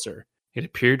looked closer. It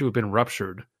appeared to have been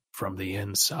ruptured from the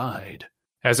inside.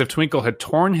 As if Twinkle had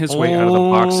torn his way out of the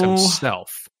box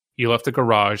himself. You left the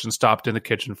garage and stopped in the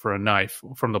kitchen for a knife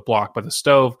from the block by the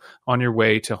stove on your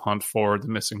way to hunt for the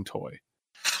missing toy.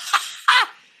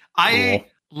 I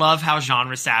love how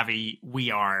genre savvy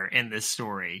we are in this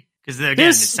story. Because again,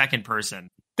 the second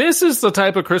person. This is the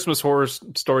type of Christmas horror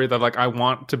story that I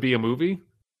want to be a movie.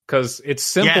 Because it's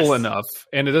simple enough,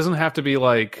 and it doesn't have to be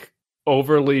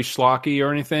overly schlocky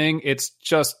or anything. It's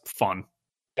just fun.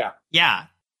 Yeah.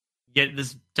 Get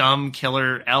this dumb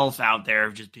killer elf out there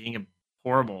just being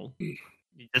horrible.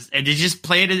 And you just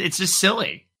play it. It's just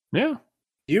silly. Yeah.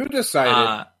 You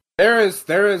decided there is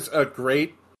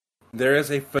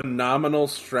a phenomenal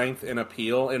strength and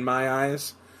appeal in my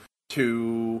eyes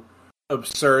to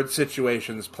absurd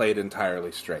situations played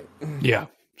entirely straight. Yeah.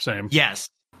 Same. Yes.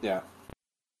 Yeah.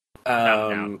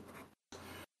 You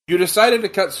decided to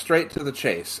cut straight to the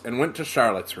chase and went to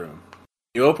Charlotte's room.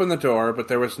 You opened the door, but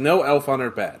there was no elf on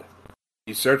her bed.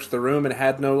 You searched the room and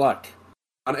had no luck.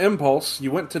 On impulse,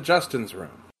 you went to Justin's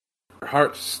room. Your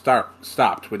heart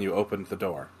stopped when you opened the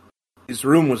door. His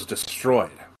room was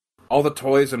destroyed. All the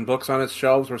toys and books on his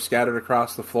shelves were scattered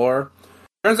across the floor.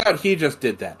 Turns out he just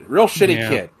did that. Real shitty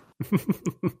kid.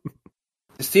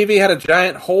 His TV had a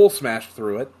giant hole smashed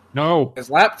through it. No. His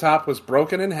laptop was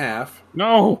broken in half.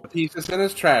 No. The pieces in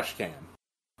his trash can.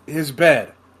 His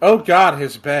bed. Oh God,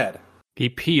 his bed. He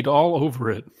peed all over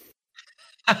it.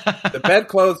 The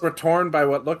bedclothes were torn by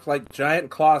what looked like giant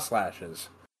claw slashes.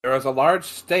 There was a large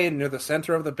stain near the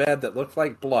center of the bed that looked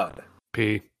like blood.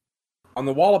 Pee. On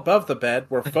the wall above the bed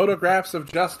were photographs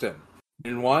of Justin.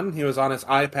 In one, he was on his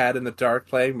iPad in the dark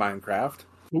playing Minecraft.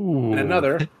 Ooh. In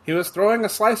another, he was throwing a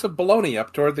slice of bologna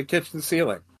up toward the kitchen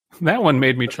ceiling. That one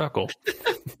made me chuckle.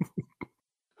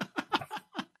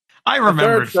 I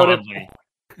remember fondly.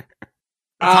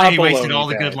 He wasted all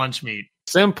the good lunch meat.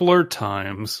 Simpler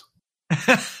times.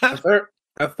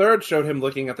 A third showed him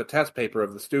looking at the test paper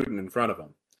of the student in front of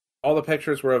him. All the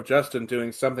pictures were of Justin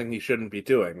doing something he shouldn't be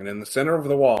doing, and in the center of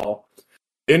the wall,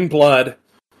 in blood,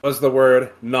 was the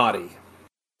word naughty.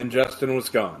 And Justin was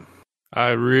gone.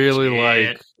 I really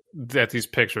like that these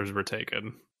pictures were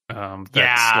taken.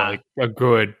 That's a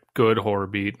good horror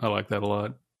beat. I like that a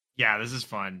lot. Yeah, this is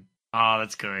fun. Oh,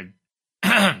 that's good.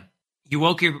 You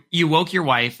woke your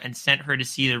wife and sent her to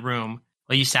see the room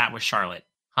while you sat with Charlotte.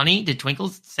 Honey, did Twinkle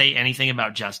say anything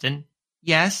about Justin?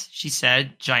 Yes, she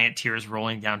said, giant tears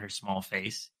rolling down her small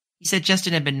face. He said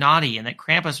Justin had been naughty and that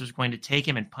Krampus was going to take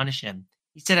him and punish him.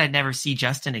 He said I'd never see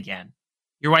Justin again.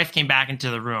 Your wife came back into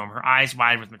the room, her eyes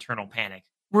wide with maternal panic.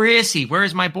 Where is he? Where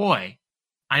is my boy?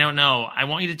 I don't know. I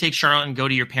want you to take Charlotte and go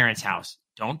to your parents' house.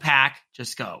 Don't pack,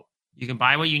 just go. You can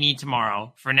buy what you need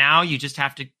tomorrow. For now, you just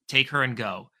have to take her and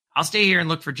go. I'll stay here and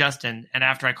look for Justin, and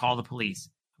after I call the police.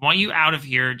 I want you out of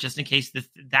here just in case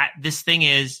this thing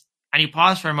is, and you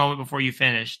paused for a moment before you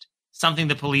finished, something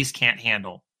the police can't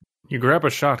handle. You grab a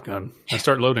shotgun and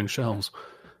start loading shells.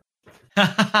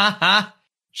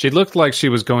 She looked like she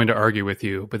was going to argue with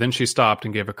you, but then she stopped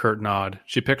and gave a curt nod.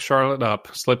 She picked Charlotte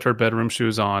up, slipped her bedroom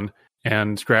shoes on,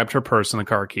 and grabbed her purse and the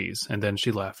car keys, and then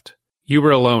she left. You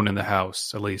were alone in the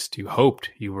house. At least you hoped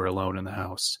you were alone in the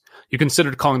house. You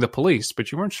considered calling the police,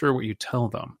 but you weren't sure what you'd tell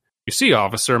them. You You see,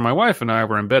 officer, my wife and I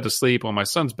were in bed asleep while my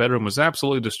son's bedroom was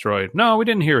absolutely destroyed. No, we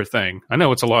didn't hear a thing. I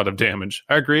know it's a lot of damage.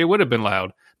 I agree, it would have been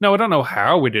loud. No, I don't know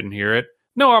how we didn't hear it.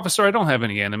 No, officer, I don't have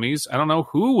any enemies. I don't know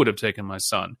who would have taken my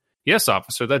son. Yes,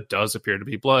 officer, that does appear to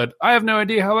be blood. I have no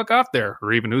idea how it got there,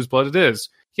 or even whose blood it is.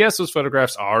 Yes, those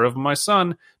photographs are of my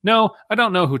son. No, I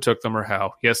don't know who took them or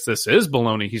how. Yes, this is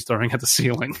baloney he's throwing at the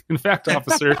ceiling. In fact,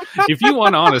 officer, if you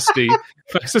want honesty,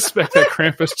 I suspect that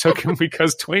Krampus took him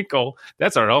because Twinkle,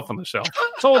 that's our elf on the shelf,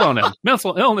 told on him.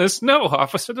 Mental illness? No,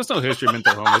 officer, there's no history of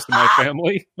mental illness in my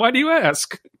family. Why do you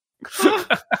ask?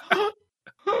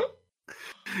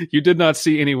 You did not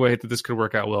see any way that this could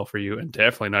work out well for you, and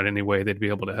definitely not any way they'd be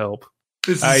able to help.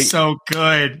 This is so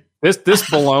good. This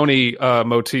baloney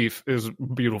motif is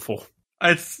beautiful.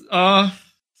 It's my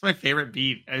favorite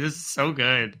beat. This is so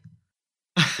good.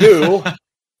 You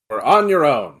were on your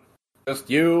own. Just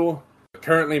you,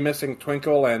 currently missing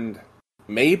Twinkle, and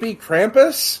maybe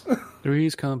Krampus?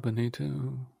 Three's company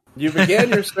too. You began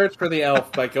your search for the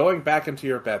elf by going back into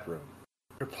your bedroom.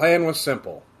 Your plan was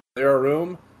simple. Clear a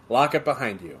room, lock it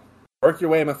behind you. Work your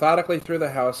way methodically through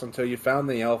the house until you found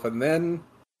the elf, and then...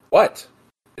 What?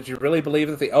 Did you really believe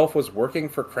that the elf was working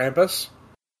for Krampus?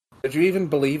 Did you even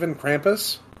believe in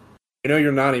Krampus? You know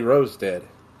your Nanny Rose did.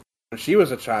 When she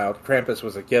was a child, Krampus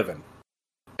was a given.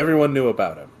 Everyone knew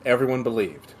about him. Everyone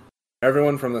believed.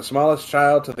 Everyone from the smallest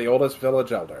child to the oldest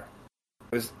village elder.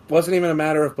 It wasn't even a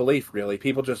matter of belief, really.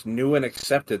 People just knew and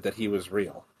accepted that he was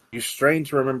real. You strained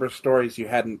to remember stories you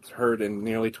hadn't heard in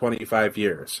nearly 25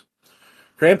 years.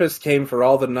 Krampus came for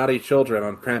all the naughty children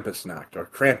on Krampusnacht, or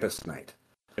Krampus Night.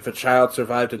 If a child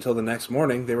survived until the next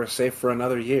morning, they were safe for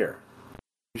another year.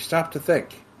 You stopped to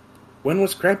think. When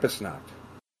was Krampusnacht?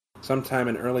 Sometime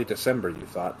in early December, you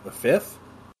thought. The 5th?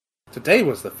 Today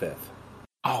was the 5th.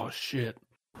 Oh, shit.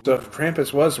 So if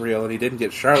Krampus was real and he didn't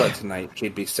get Charlotte tonight,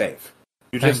 she'd be safe.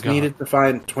 You just needed to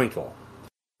find Twinkle.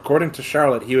 According to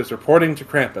Charlotte, he was reporting to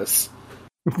Krampus.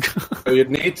 So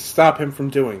you'd need to stop him from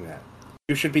doing that.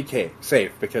 You should be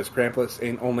safe, because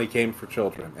Krampus only came for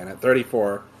children. And at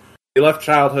 34... he left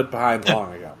childhood behind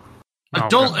long ago.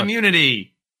 Adult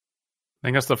immunity! I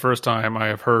think that's the first time I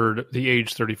have heard the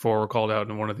age 34 called out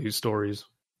in one of these stories.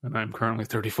 And I'm currently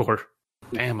 34.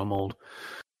 Damn, I'm old.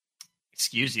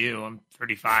 Excuse you, I'm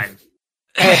 35.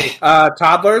 Hey,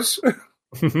 toddlers?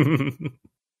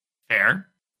 Fair.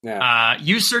 Yeah.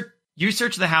 You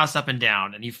search the house up and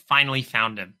down, and you finally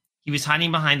found him. He was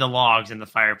hiding behind the logs in the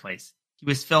fireplace. He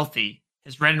was filthy.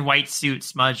 His red and white his red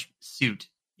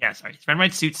and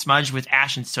white suit smudged with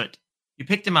ash and soot. You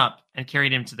picked him up and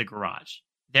carried him to the garage.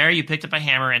 There you picked up a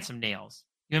hammer and some nails.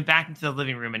 You went back into the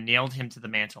living room and nailed him to the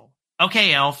mantel.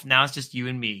 Okay, Elf, now it's just you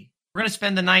and me. We're going to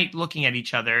spend the night looking at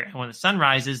each other, and when the sun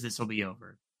rises, this will be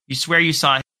over. You swear you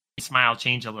saw his smile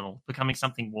change a little, becoming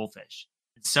something wolfish.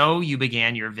 And so you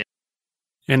began your visit.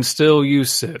 And still you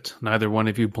sit. Neither one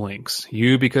of you blinks.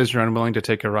 You because you're unwilling to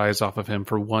take your eyes off of him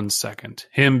for 1 second.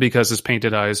 Him because his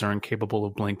painted eyes are incapable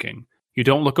of blinking. You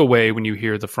don't look away when you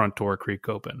hear the front door creak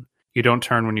open. You don't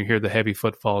turn when you hear the heavy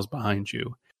footfalls behind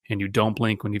you. And you don't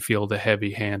blink when you feel the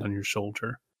heavy hand on your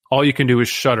shoulder. All you can do is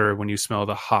shudder when you smell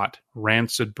the hot,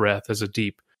 rancid breath as a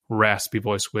deep, raspy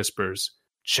voice whispers,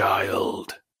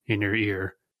 "Child," in your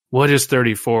ear. What is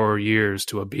 34 years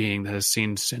to a being that has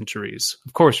seen centuries?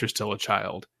 Of course you're still a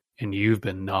child. And you've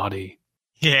been naughty.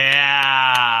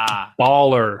 Yeah.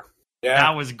 Baller. Yeah.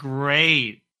 That was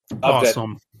great.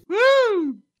 Awesome.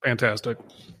 Woo! Fantastic.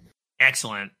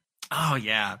 Excellent. Oh,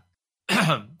 yeah.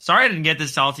 Sorry I didn't get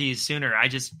this all to you sooner. I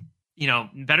just,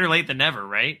 better late than never,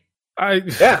 right?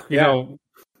 Alan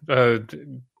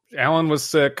was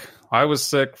sick. I was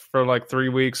sick for like 3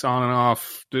 weeks on and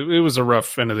off. It was a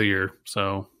rough end of the year.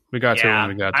 So we got to it when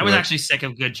we got to it. I was actually sick a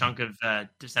good chunk of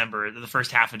December, the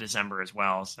first half of December as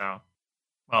well. So,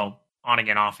 on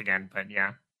again, off again, but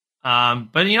yeah.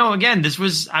 But again, this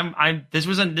was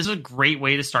a great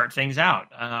way to start things out.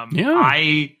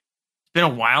 It's been a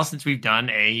while since we've done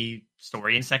a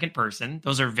story in second person.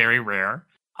 Those are very rare.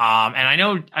 And I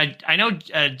know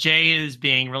Jay is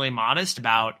being really modest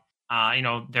about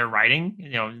their writing.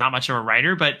 Not much of a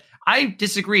writer, but I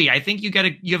disagree. I think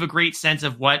you have a great sense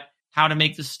of how to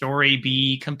make the story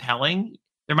be compelling.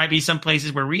 There might be some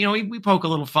places where we poke a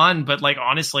little fun, but like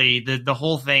honestly, the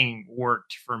whole thing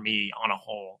worked for me on a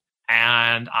whole.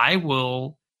 And I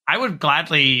would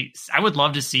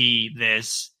love to see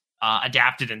this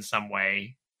adapted in some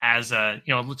way as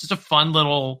just a fun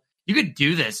little. You could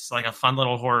do this like a fun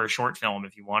little horror short film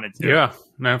if you wanted to. Yeah,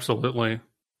 absolutely.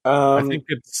 I think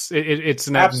it's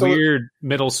in that weird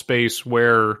middle space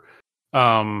where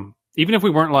even if we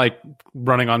weren't like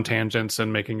running on tangents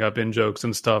and making up in jokes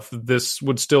and stuff, this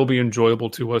would still be enjoyable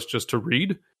to us just to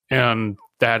read. And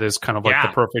that is kind of like the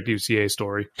perfect UCA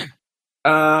story.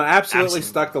 Absolutely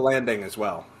stuck the landing as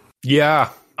well. Yeah.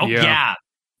 Oh, yeah.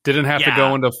 Didn't have to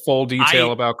go into full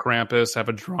detail about Krampus, have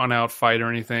a drawn out fight or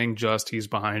anything. Just he's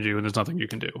behind you and there's nothing you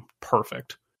can do.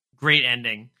 Perfect. Great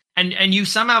ending. And you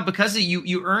somehow, because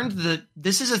you earned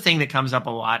this is a thing that comes up a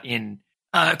lot in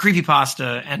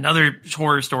creepypasta and other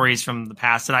horror stories from the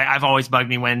past that I've always bugged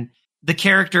me when the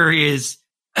character is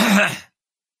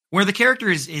where the character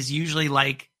is usually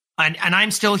like, and I'm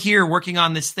still here working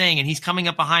on this thing and he's coming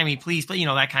up behind me, please,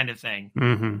 that kind of thing.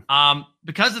 Mm-hmm.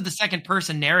 Because of the second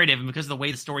person narrative and because of the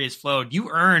way the story has flowed, you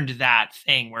earned that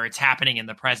thing where it's happening in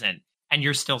the present and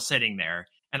you're still sitting there.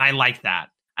 And I like that.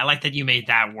 I like that you made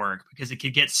that work because it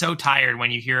could get so tired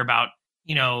when you hear about,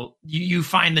 you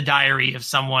find the diary of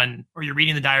someone or you're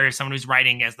reading the diary of someone who's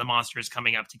writing as the monster is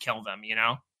coming up to kill them,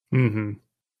 Mm-hmm.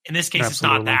 In this case, It's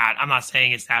not that. I'm not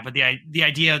saying it's that, but the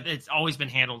idea, it's always been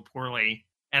handled poorly.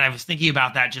 And I was thinking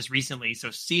about that just recently. So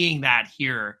seeing that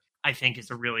here, I think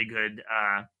is a really good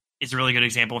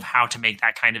example of how to make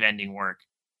that kind of ending work.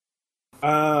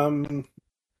 Yeah,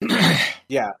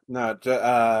 no,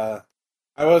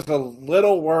 I was a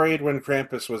little worried when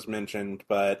Krampus was mentioned,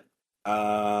 but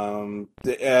handled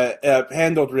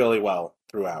really well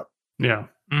throughout. Yeah.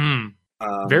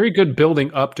 Very good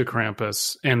building up to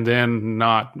Krampus and then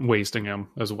not wasting him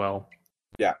as well.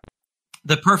 Yeah.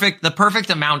 The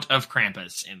perfect amount of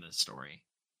Krampus in this story.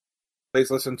 Please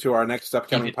listen to our next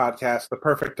upcoming podcast, The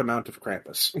Perfect Amount of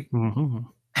Krampus. Mm-hmm.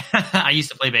 I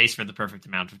used to play bass for The Perfect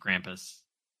Amount of Krampus.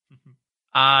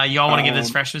 Y'all want to give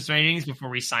this freshness ratings before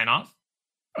we sign off?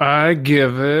 I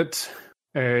give it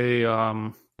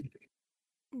a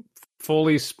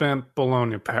fully spent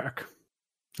bologna pack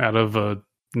out of a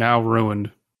now ruined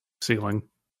ceiling.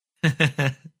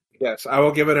 Yes, I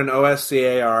will give it an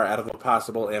OSCAR out of a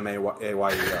possible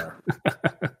MAYER.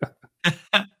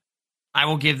 I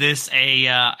will give this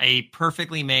a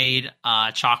perfectly made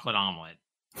chocolate omelet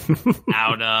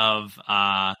out of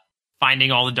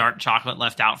finding all the dark chocolate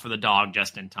left out for the dog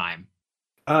just in time.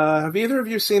 Have either of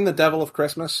you seen The Devil of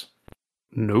Christmas?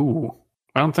 No,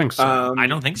 I don't think so. I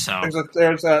don't think so.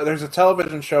 There's a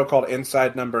television show called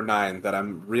Inside Number 9 that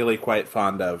I'm really quite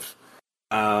fond of.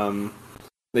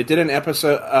 They did an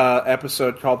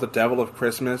episode called The Devil of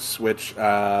Christmas, which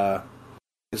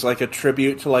is like a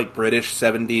tribute to like British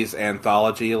 70s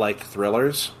anthology like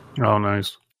thrillers. Oh,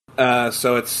 nice.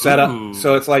 So it's set up,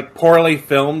 so it's like poorly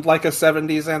filmed like a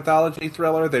 70s anthology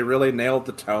thriller. They really nailed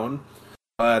the tone,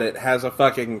 but it has a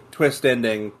fucking twist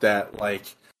ending that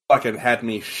like fucking had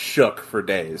me shook for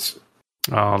days.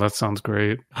 Oh, that sounds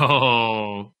great.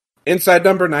 Oh. Inside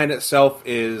Number 9 itself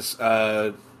is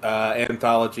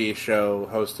anthology show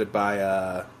hosted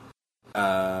by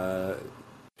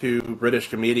two British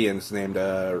comedians named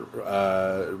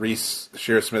Reese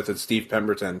Shearsmith and Steve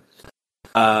Pemberton.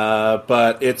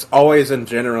 But it's always in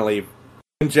general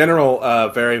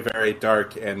very, very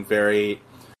dark and every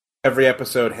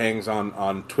episode hangs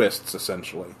on twists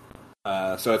essentially.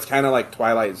 So it's kind of like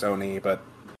Twilight Zone-y, but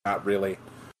not really.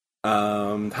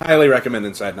 Highly recommend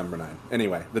Inside Number 9.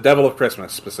 Anyway, The Devil of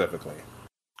Christmas specifically.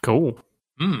 Cool.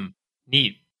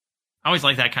 Neat. I always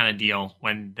like that kind of deal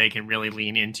when they can really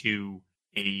lean into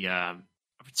a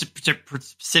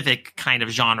specific kind of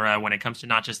genre when it comes to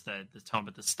not just the tone,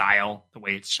 but the style, the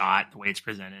way it's shot, the way it's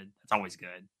presented. It's always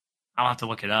good. I'll have to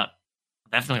look it up.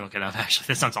 I'll definitely look it up, actually.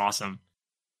 This sounds awesome.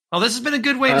 Well, this has been a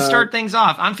good way to start things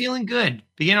off. I'm feeling good.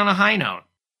 Begin on a high note.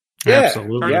 Yeah,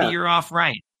 absolutely. Start the year off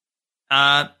right.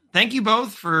 Thank you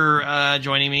both for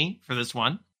joining me for this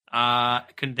one. I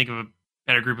couldn't think of a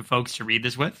better group of folks to read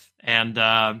this with. And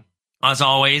as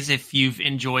always, if you've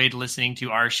enjoyed listening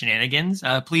to our shenanigans,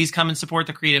 please come and support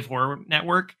the Creative Horror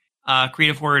Network.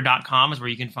 CreativeHorror.com is where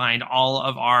you can find all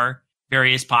of our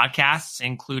various podcasts,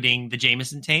 including the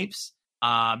Jameson tapes,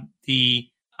 the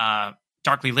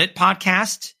Darkly Lit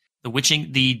podcast, the Witching,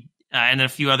 and then a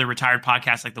few other retired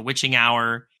podcasts like the Witching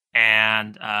Hour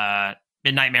and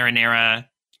Midnight Marinara,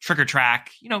 Trick or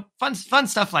Track, fun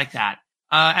stuff like that.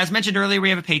 As mentioned earlier, we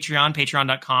have a Patreon,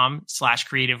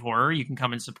 patreon.com/creative horror. You can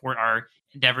come and support our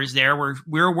endeavors there.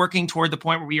 We're working toward the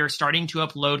point where we are starting to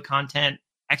upload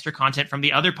extra content from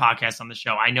the other podcasts on the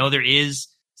show. I know there is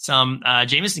some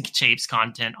Jameson Tapes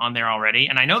content on there already,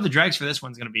 and I know the dregs for this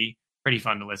one's going to be pretty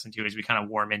fun to listen to as we kind of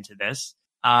warm into this.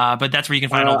 But that's where you can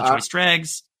find all the choice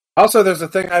dregs. Also, there's a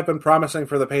thing I've been promising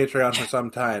for the Patreon for some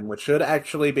time, which should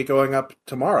actually be going up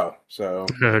tomorrow. So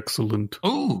excellent.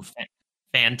 Ooh,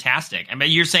 fantastic. I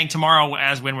mean, you're saying tomorrow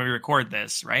as when we record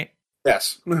this, right?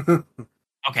 Yes.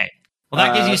 Okay. Well,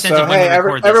 that gives you a sense so, of when hey, we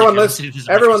record everyone listening,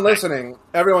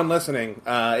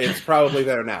 it's probably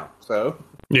there now. So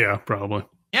yeah, probably.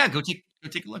 Yeah, go take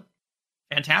a look.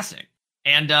 Fantastic.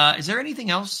 And is there anything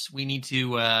else we need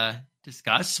to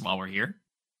discuss while we're here?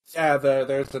 Yeah,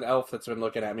 there's an elf that's been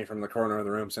looking at me from the corner of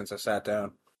the room since I sat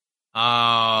down.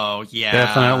 Oh, yeah.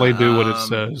 Definitely do what it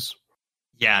says.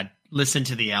 Yeah, listen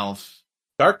to the elf.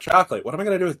 Dark chocolate. What am I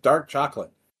going to do with dark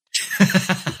chocolate?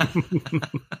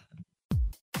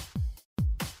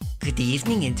 Good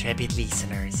evening, intrepid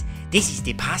listeners. This is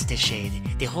the Pasta Shade,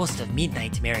 the host of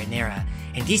Midnight Marinara,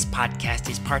 and this podcast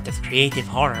is part of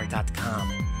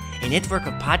CreativeHorror.com, a network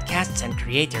of podcasts and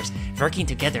creators working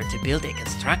together to build a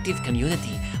constructive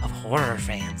community of horror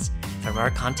fans. For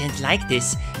more content like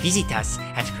this, visit us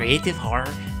at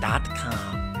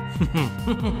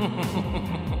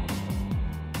CreativeHorror.com.